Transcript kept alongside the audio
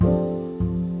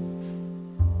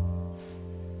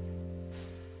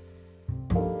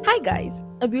guys,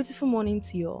 a beautiful morning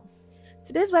to you all.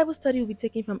 Today's Bible study will be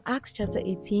taken from Acts chapter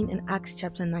 18 and Acts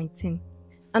chapter 19.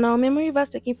 And our memory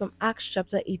verse taken from Acts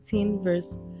chapter 18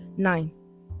 verse 9.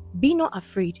 Be not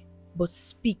afraid, but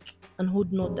speak and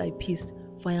hold not thy peace,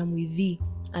 for I am with thee,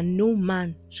 and no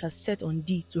man shall set on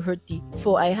thee to hurt thee,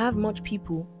 for I have much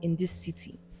people in this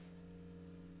city.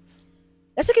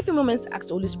 Let's take a few moments to ask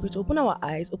the Holy Spirit to open our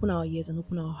eyes, open our ears, and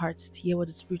open our hearts to hear what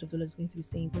the Spirit of the Lord is going to be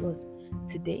saying to us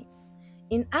today.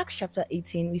 In Acts chapter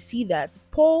 18, we see that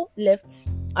Paul left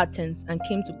Athens and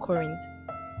came to Corinth.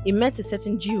 He met a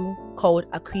certain Jew called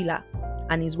Aquila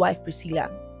and his wife Priscilla.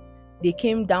 They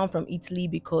came down from Italy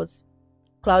because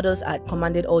Claudius had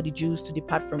commanded all the Jews to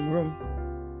depart from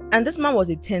Rome. And this man was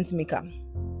a tent maker.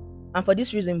 And for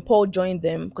this reason, Paul joined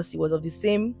them because he was of the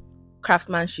same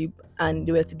craftsmanship and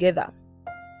they were together.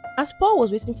 As Paul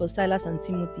was waiting for Silas and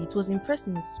Timothy, it was impressed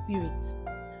in his spirit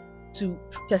to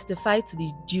testify to the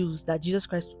Jews that Jesus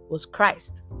Christ was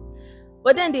Christ.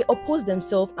 But then they opposed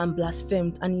themselves and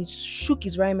blasphemed, and he shook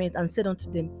his raiment and said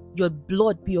unto them, Your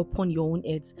blood be upon your own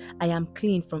heads. I am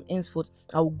clean from henceforth.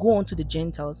 I will go unto the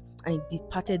Gentiles. And he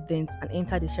departed thence and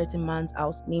entered a certain man's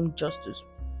house named Justus.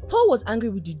 Paul was angry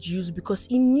with the Jews because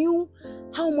he knew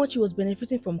how much he was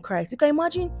benefiting from Christ. You can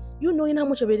imagine you knowing how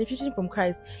much you're benefiting from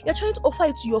Christ. You're trying to offer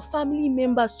it to your family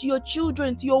members, to your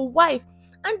children, to your wife,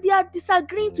 and they are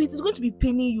disagreeing to it. It's going to be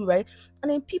paining you, right?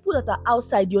 And then people that are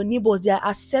outside, your neighbors, they are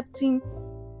accepting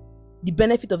the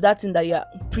benefit of that thing that you are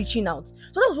preaching out. So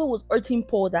that was what was hurting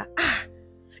Paul, that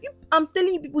I'm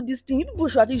telling you people this thing, you people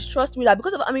should at least trust me, that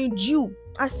because of I'm a Jew,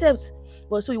 accept.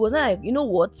 But so he was not like, you know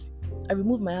what? I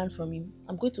removed my hand from him.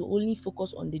 I'm going to only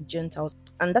focus on the Gentiles.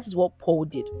 And that is what Paul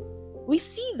did. We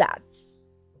see that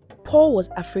Paul was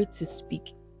afraid to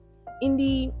speak. In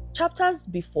the chapters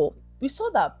before, we saw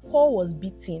that Paul was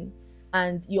beaten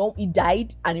and he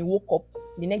died and he woke up.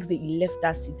 The next day he left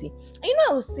that city. And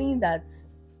I was saying that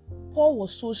Paul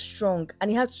was so strong and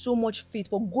he had so much faith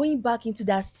for going back into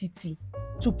that city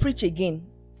to preach again.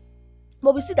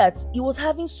 But we see that he was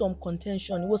having some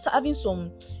contention. He was having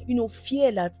some,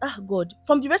 fear that, God,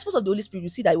 from the response of the Holy Spirit, we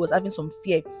see that he was having some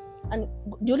fear. And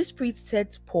the Holy Spirit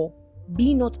said to Paul,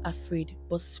 Be not afraid,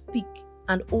 but speak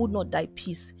and hold not thy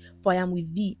peace, for I am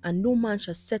with thee, and no man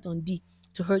shall set on thee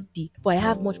to hurt thee, for I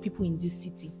have much people in this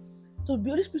city. So the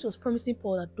Holy Spirit was promising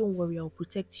Paul that, don't worry, I will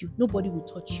protect you. Nobody will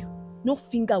touch you. No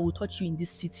finger will touch you in this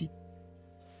city.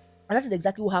 And that is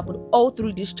exactly what happened all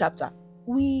through this chapter.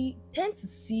 We tend to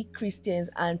see Christians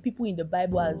and people in the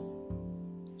Bible as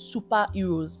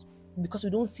superheroes because we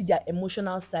don't see their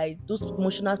emotional side. Those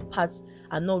emotional parts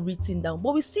are not written down.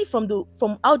 But we see from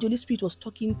how the Holy Spirit was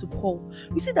talking to Paul,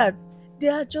 we see that they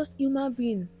are just human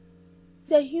beings.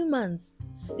 They're humans.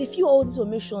 They feel all these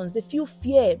emotions. They feel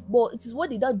fear. But it is what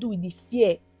they don't do with the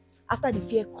fear after the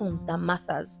fear comes that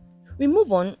matters. We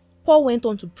move on. Paul went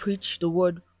on to preach the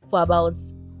word for about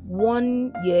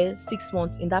 1 year, 6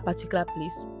 months in that particular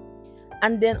place.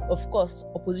 And then, of course,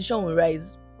 opposition will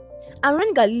rise. And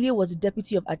when Galileo was the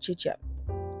deputy of Achaia,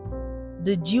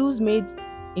 the Jews made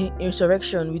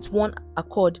insurrection with one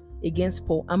accord against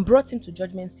Paul and brought him to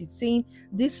judgment seat, saying,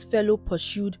 This fellow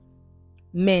pursued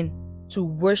men to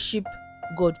worship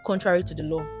God contrary to the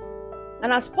law.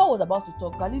 And as Paul was about to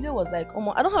talk, Galileo was like,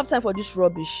 I don't have time for this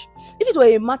rubbish. If it were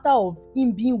a matter of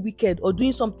him being wicked or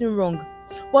doing something wrong,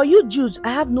 but you Jews, I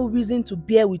have no reason to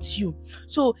bear with you.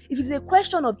 So if it's a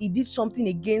question of he did something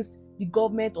against the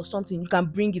government or something, you can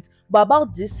bring it. But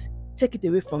about this, take it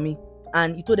away from me.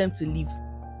 And he told them to leave.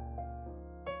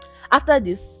 After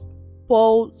this,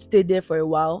 Paul stayed there for a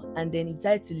while and then he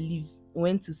decided to leave. He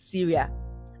went to Syria.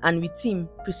 And with him,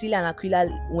 Priscilla and Aquila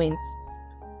went.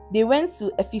 They went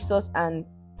to Ephesus and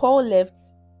Paul left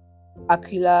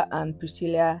Aquila and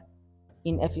Priscilla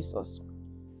in Ephesus.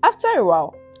 After a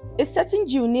while, a certain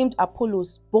Jew named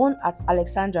Apollos, born at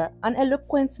Alexandria, an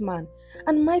eloquent man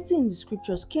and mighty in the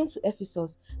scriptures, came to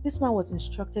Ephesus. This man was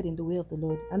instructed in the way of the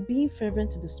Lord, and being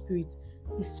fervent to the Spirit,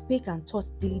 he spake and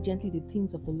taught diligently the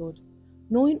things of the Lord,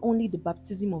 knowing only the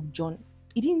baptism of John.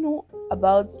 He didn't know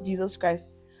about Jesus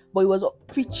Christ, but he was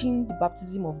preaching the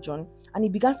baptism of John, and he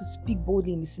began to speak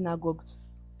boldly in the synagogue,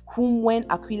 whom when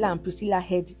Aquila and Priscilla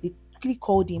heard, they quickly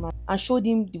called him and showed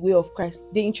him the way of Christ.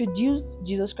 They introduced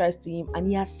Jesus Christ to him and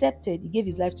he accepted. He gave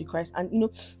his life to Christ, and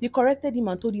they corrected him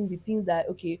and told him the things that,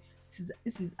 okay,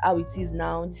 this is how it is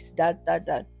now, this is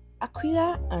that.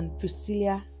 Aquila and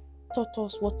Priscilla taught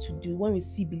us what to do when we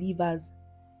see believers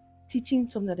teaching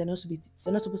something that they're not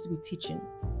supposed to be teaching.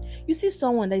 You see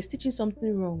someone that is teaching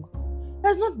something wrong,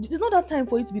 it's not that time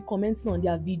for you to be commenting on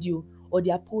their video or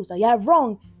their post that you are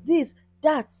wrong, this,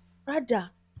 that. Rather,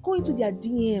 go into their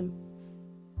DM,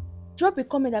 drop a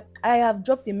comment that I have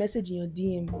dropped a message in your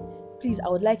DM. Please, I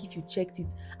would like if you checked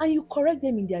it. And you correct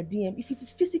them in their DM. If it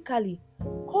is physically,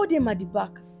 call them at the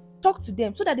back. Talk to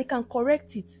them so that they can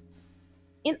correct it.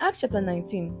 In Acts chapter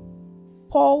 19,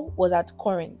 Paul was at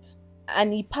Corinth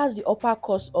and he passed the upper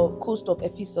coast of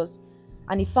Ephesus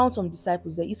and he found some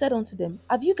disciples there. He said unto them,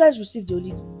 have you guys received the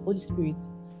Holy Spirit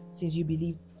since you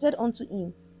believed? He said unto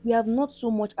him, we have not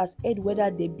so much as heard whether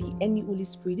there be any Holy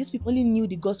Spirit. These people only knew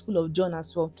the gospel of John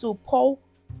as well. So Paul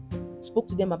spoke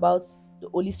to them about the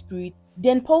Holy Spirit.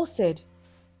 Then Paul said,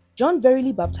 John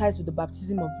verily baptized with the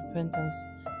baptism of repentance,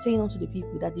 saying unto the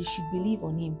people that they should believe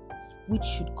on him, which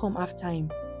should come after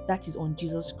him, that is on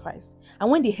Jesus Christ.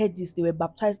 And when they heard this, they were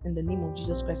baptized in the name of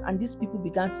Jesus Christ. And these people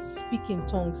began to speak in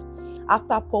tongues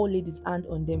after Paul laid his hand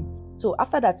on them. So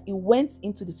after that, he went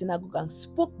into the synagogue and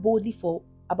spoke boldly for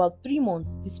about 3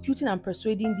 months, disputing and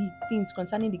persuading the things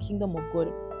concerning the kingdom of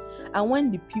God. And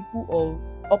when the people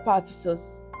of Upper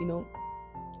Ephesus,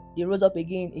 they rose up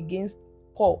again against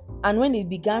Paul, and when they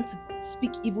began to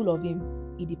speak evil of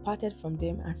him, he departed from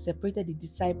them and separated the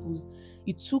disciples.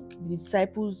 He took the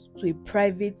disciples to a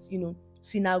private,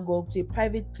 synagogue, to a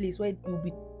private place where he would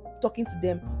be talking to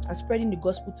them and spreading the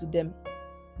gospel to them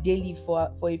daily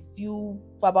for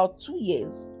about 2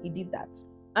 years. He did that.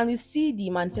 And we see the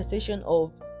manifestation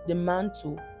of the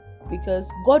mantle,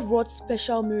 because God wrought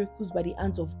special miracles by the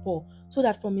hands of Paul, so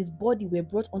that from his body were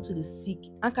brought unto the sick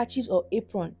handkerchiefs or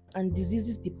apron, and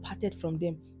diseases departed from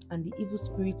them, and the evil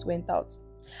spirits went out.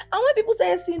 And when people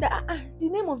started seeing that the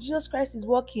name of Jesus Christ is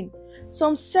working,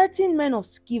 some certain men of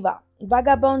Sceva,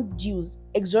 vagabond Jews,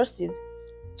 exorcists,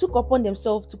 took upon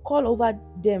themselves to call over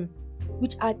them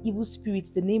which had evil spirits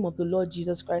the name of the Lord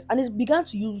Jesus Christ, and they began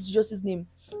to use Jesus' name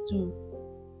to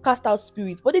cast out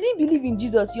spirits. But they didn't believe in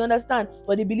Jesus, you understand?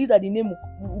 But they believed that the name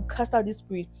would cast out this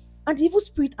spirit. And the evil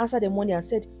spirit answered them one day and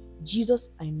said, Jesus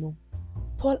I know,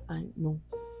 Paul I know,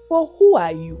 but who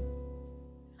are you?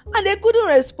 And they couldn't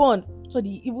respond. So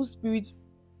the evil spirit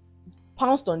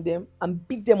pounced on them and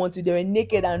beat them until they were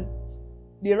naked, and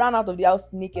they ran out of the house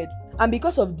naked. And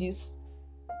because of this,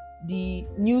 the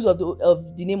news of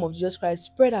the name of Jesus Christ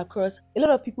spread across. A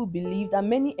lot of people believed, and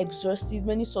many exorcists,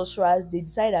 many sorcerers, they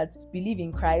decided to believe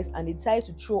in Christ, and they decided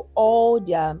to throw all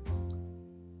their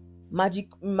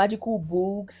magical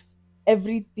books,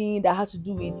 everything that had to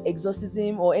do with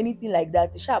exorcism or anything like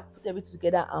that. They shall put everything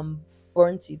together and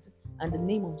burnt it, and the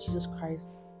name of Jesus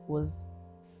Christ was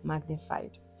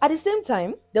magnified. At the same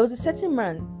time, there was a certain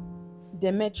man,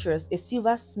 Demetrius, a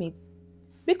silversmith.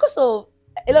 Because of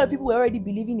a lot of people were already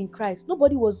believing in Christ,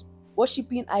 nobody was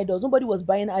worshipping idols, nobody was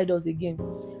buying idols again.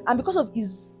 And because of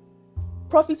his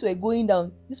profits were going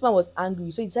down, this man was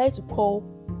angry. So he decided to call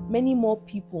many more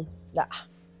people that,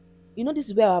 this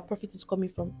is where our profit is coming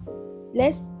from.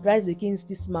 Let's rise against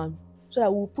this man so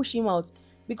that we'll push him out.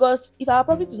 Because if our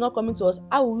profit is not coming to us,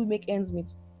 how will we make ends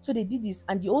meet? So they did this,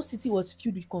 and the whole city was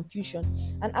filled with confusion.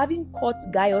 And having caught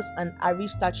Gaius and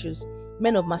Aristarchus,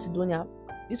 men of Macedonia,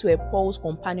 these were Paul's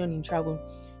companion in travel,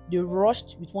 they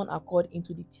rushed with one accord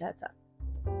into the theater.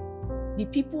 The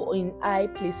people in high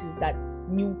places that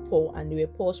knew Paul and they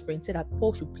were Paul's friends said that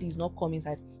Paul should please not come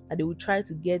inside, that they would try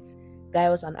to get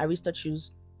Gaius and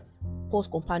Aristarchus, Paul's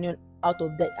companion, out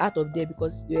of there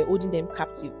because they were holding them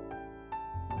captive.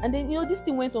 And then, this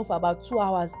thing went on for about 2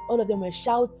 hours. All of them were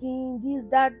shouting, this,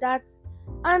 that.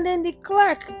 And then the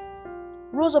clerk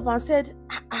rose up and said,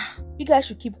 you guys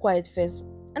should keep quiet first.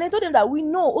 And I told them that we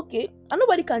know, okay, and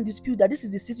nobody can dispute that this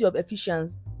is the city of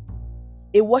Ephesians,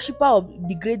 a worshipper of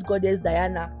the great goddess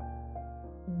Diana.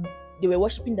 They were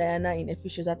worshiping Diana in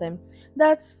Ephesus at that time.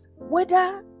 That's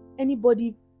whether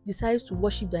anybody decides to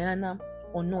worship Diana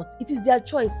or not, it is their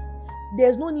choice.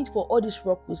 There's no need for all this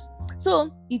ruckus.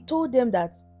 So he told them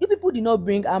that you people did not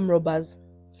bring armed robbers.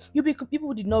 You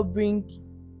people did not bring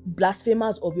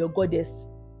blasphemers of your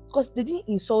goddess, because they didn't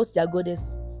insult their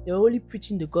goddess. They were only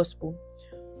preaching the gospel.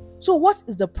 So what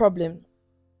is the problem?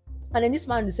 And then this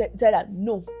man said that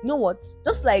no, you know what?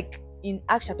 Just like in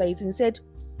Acts chapter 18, he said,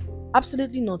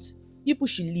 absolutely not. People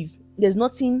should leave. There's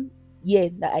nothing here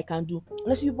that I can do.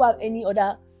 Unless you people have any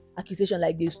other accusation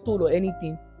like they stole or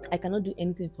anything, I cannot do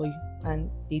anything for you. And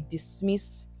they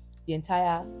dismissed the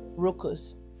entire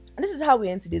ruckus. And this is how we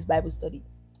end today's Bible study.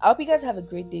 I hope you guys have a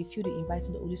great day. Feel the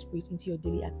inviting the Holy Spirit into your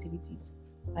daily activities.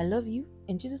 I love you,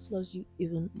 and Jesus loves you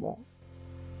even more.